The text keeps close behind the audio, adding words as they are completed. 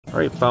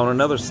Alright, found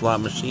another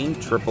slot machine,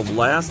 triple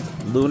blast,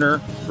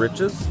 Lunar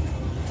Riches.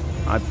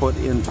 I put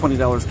in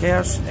 $20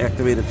 cash,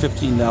 activated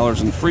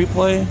 $15 in free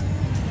play.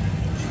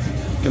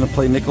 Gonna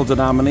play nickel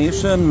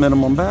denomination,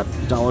 minimum bet,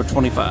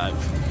 $1.25.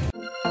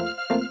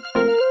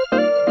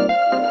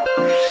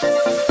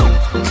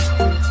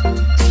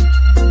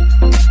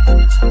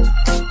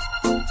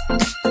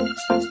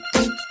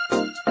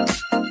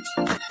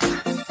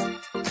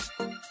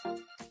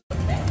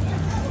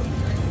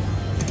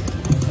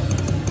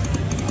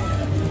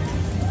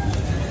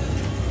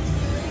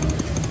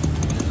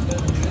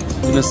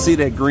 You're gonna see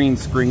that green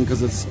screen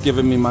because it's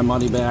giving me my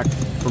money back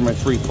for my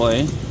free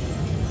play.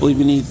 I believe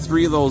you need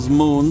 3 of those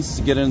moons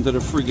to get into the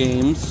free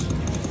games.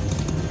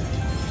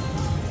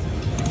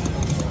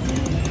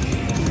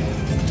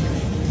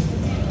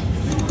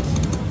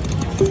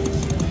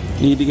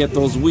 Need to get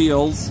those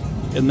wheels,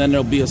 and then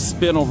there'll be a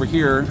spin over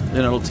here, and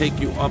it'll take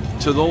you up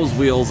to those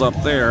wheels up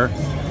there.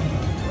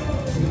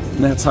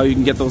 And that's how you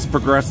can get those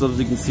progressives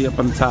you can see up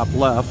on the top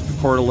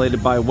left,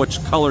 correlated by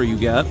which color you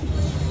get.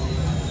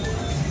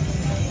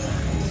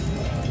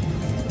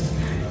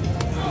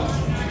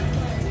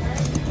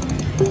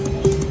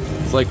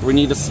 Like we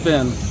need a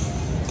spin.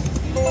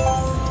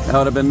 That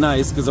would have been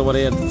nice because I would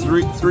have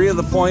had three of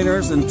the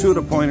pointers and 2 of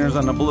the pointers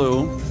on the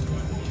blue.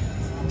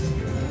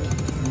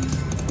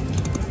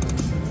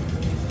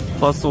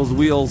 Plus those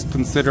wheels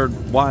considered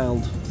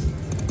wild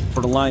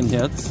for the line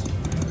hits.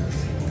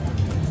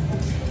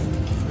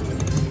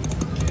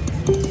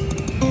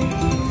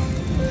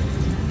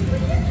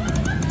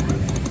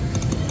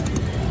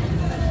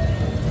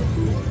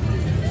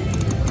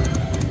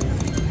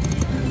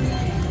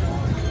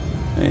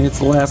 It's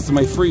the last of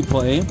my free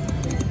play.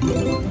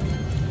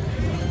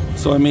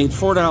 So I made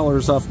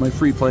 $4 off my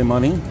free play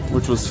money,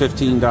 which was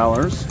 $15.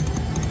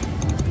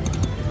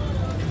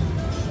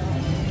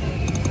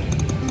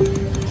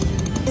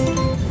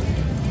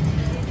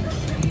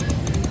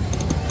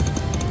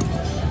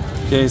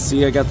 Okay,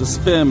 see, I got the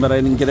spin, but I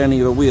didn't get any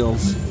of the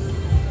wheels.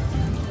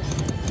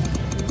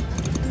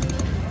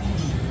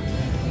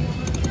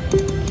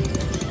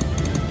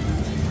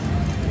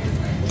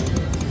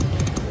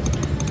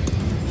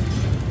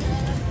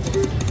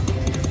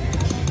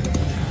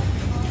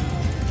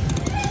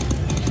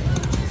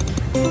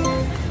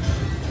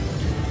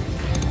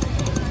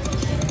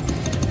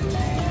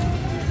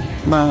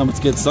 Come on, let's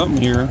get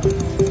something here.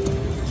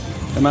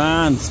 Come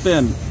on,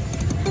 spin.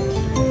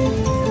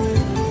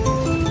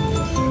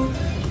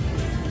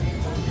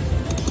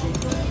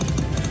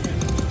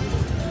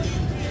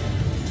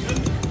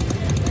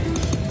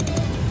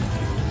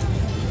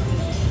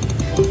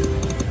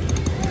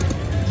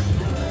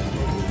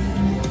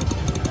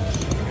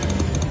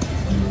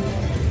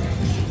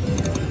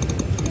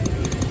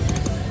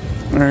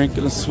 All right,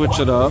 gonna switch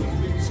it up.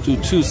 Let's do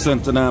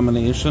 2-cent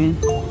denomination,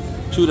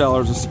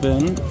 $2 a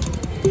spin.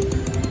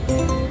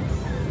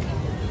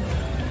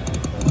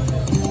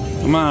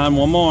 Come on,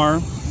 one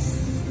more.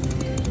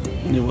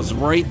 And it was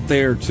right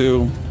there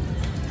too.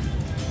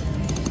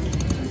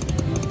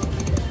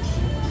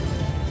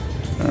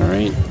 All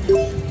right.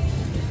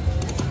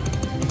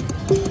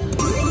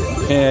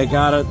 Okay, I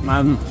got it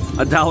on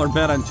a dollar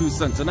bet on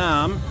 2-cent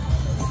denom.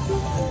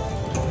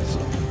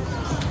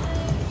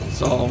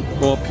 So I'll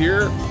go up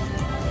here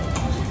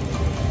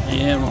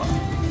and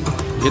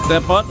hit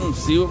that button,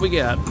 see what we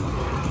get.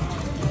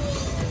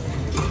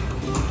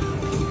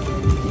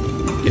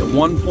 Get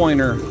 1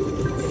 pointer.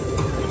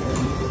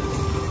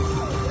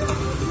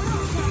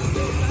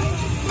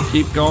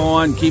 Keep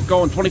going,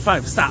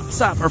 25,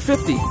 stop, or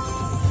 50.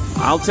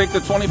 I'll take the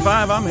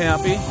 25, I'm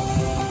happy.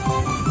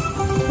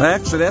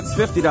 Actually, that's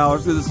 $50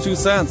 because it's 2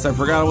 cents. I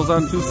forgot it was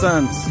on 2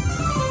 cents.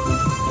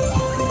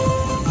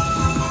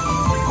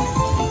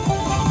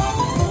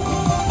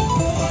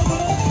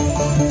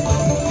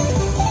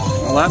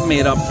 Well, that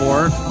made up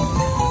for it.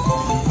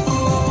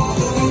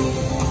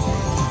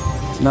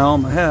 Now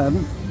I'm ahead.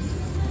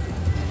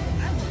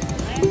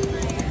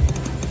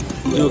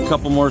 Do a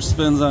couple more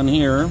spins on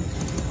here.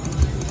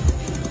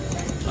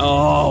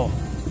 Oh,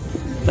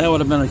 that would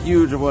have been a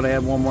huge, I would have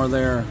had one more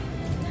there.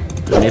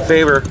 Do me a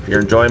favor, if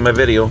you're enjoying my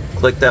video,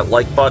 click that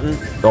like button.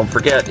 Don't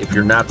forget, if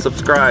you're not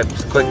subscribed,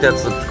 just click that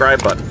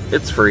subscribe button.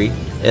 It's free.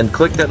 And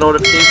click that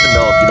notification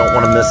bell if you don't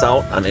want to miss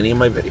out on any of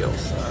my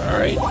videos. All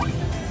right,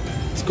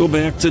 let's go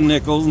back to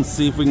nickels and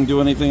see if we can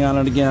do anything on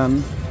it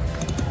again.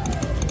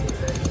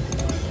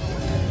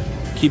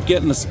 Keep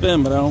getting the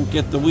spin, but I don't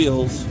get the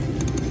wheels.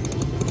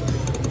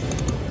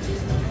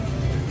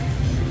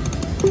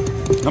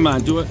 Come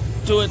on, do it.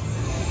 Do it.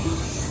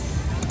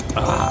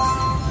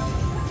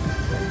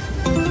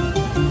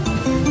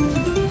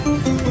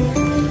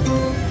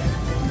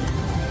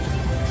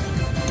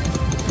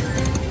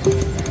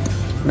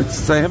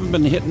 I haven't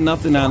been hitting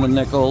nothing on the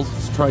nickels.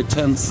 Let's try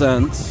 10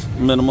 cents.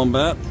 Minimum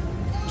bet.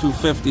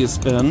 $2.50 a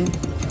spin.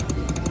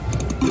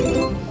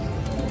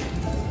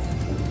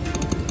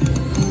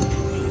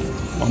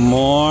 One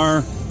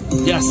more.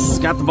 Yes,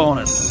 got the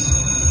bonus.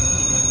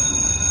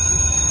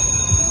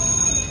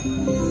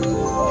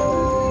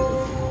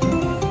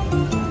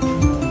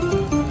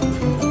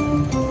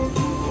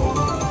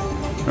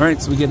 All right,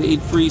 so we get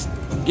 8 free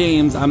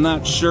games. I'm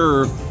not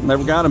sure.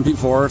 Never got them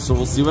before, so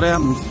we'll see what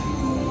happens.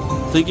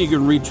 I think you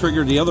can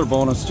re-trigger the other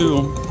bonus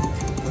too.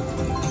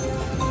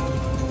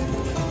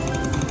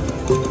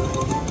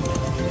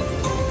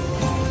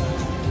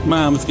 Come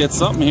on, let's get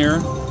something here.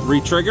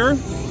 Re-trigger.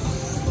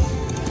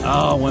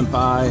 Oh, went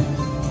by.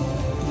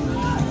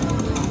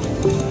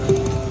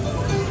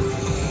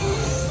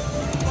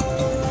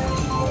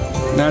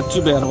 Not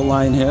too bad of a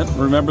line hit.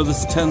 Remember,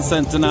 this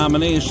 10-cent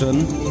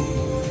denomination.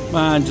 Come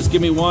on, just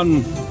give me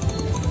one.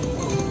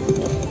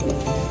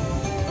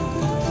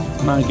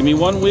 Come on, give me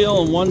one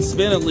wheel and one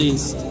spin at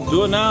least.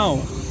 Do it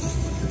now.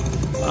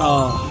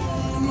 Oh.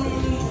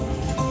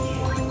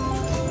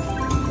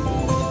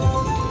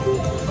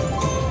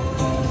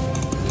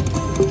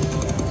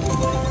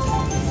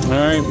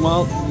 Alright,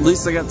 well, at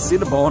least I got to see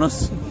the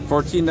bonus.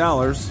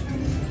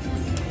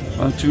 $14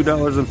 on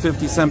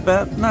 $2.50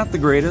 bet. Not the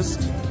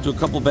greatest. Do a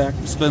couple back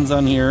spins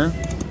on here.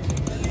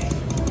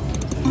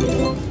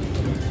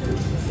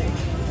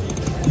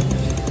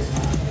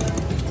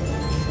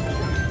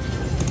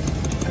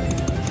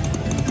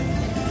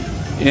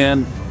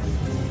 And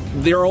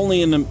they're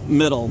only in the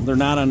middle. They're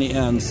not on the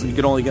end, so you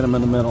can only get them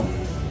in the middle.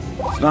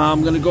 Now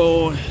I'm going to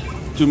go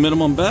to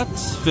minimum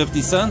bets,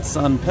 50 cents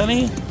on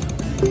penny.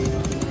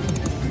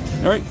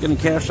 All right, going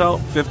to cash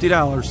out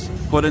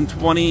 $50. Put in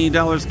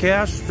 $20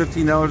 cash,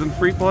 $15 in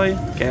free play,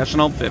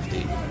 cashing out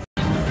 $50.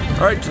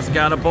 All right, just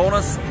got a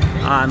bonus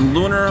on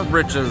Lunar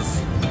Riches.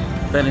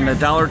 Betting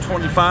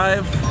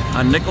 $1.25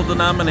 on nickel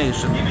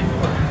denomination.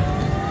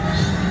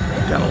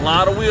 Got a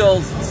lot of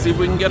wheels. Let's see if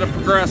we can get a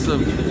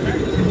progressive.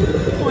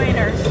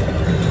 Pointers.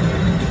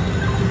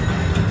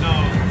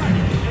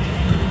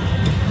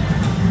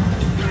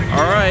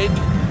 All right,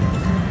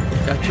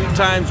 got 2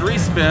 times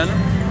respin.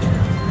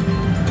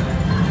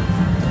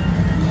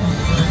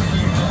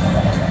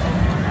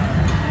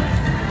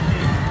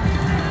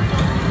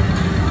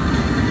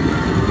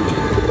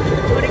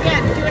 Do it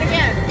again. Do it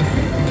again.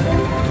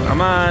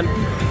 Come on.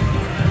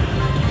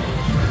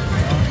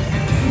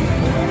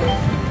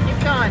 Keep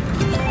going.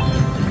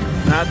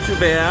 Not too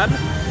bad.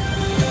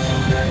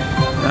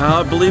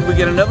 Now I believe we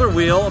get another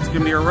wheel. It's going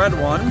to be a red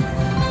one.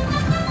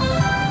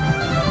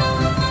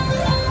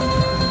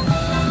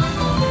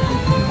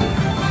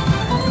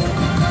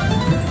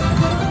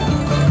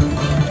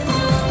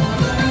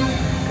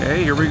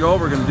 Okay, here we go.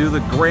 We're going to do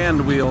the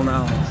grand wheel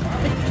now.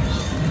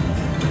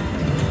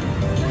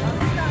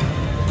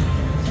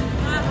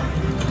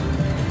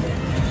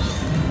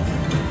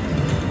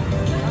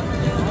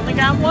 Only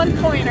got 1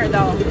 pointer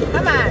though.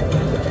 Come on.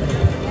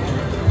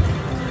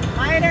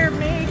 Minor,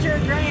 major,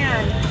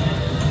 grand.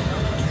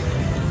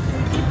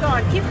 Keep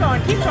going, keep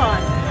going, keep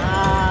going.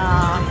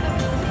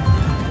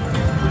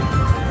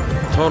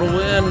 Total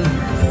win,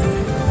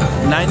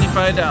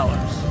 $95.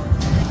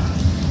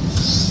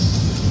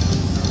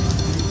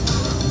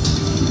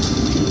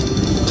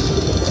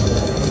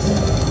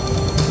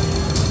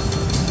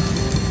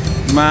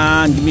 Come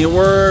on, give me a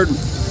word.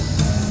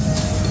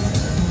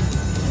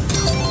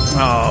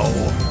 Oh.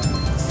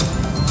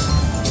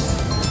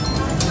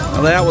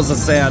 Well, that was a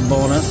sad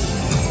bonus.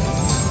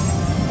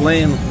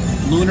 Playing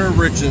Lunar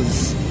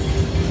Riches.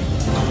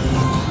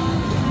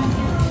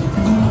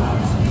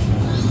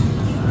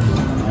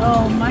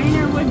 Oh,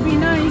 minor would be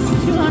nice.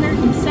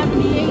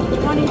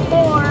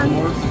 278.24.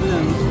 More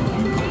spins.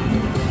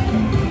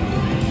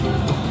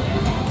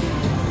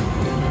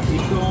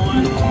 Keep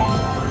going.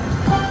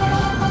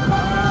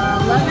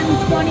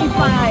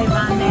 11.25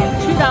 on that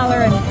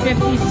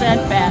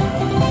 $2.50 bet.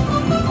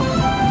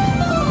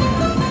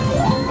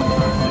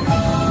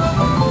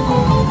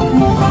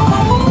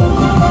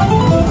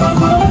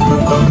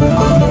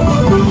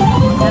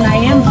 And I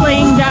am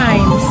playing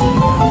dimes.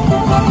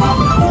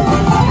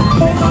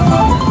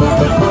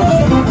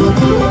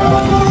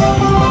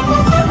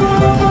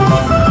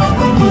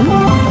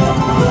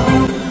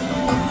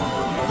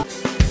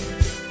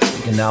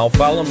 You can now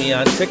follow me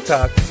on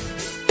TikTok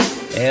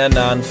and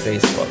on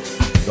Facebook.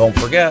 Don't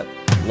forget,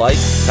 like,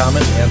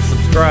 comment, and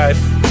subscribe.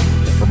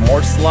 And for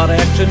more slot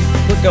action,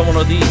 click on one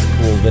of these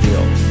cool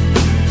videos.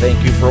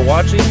 Thank you for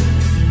watching,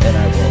 and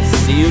I will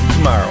see you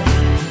tomorrow.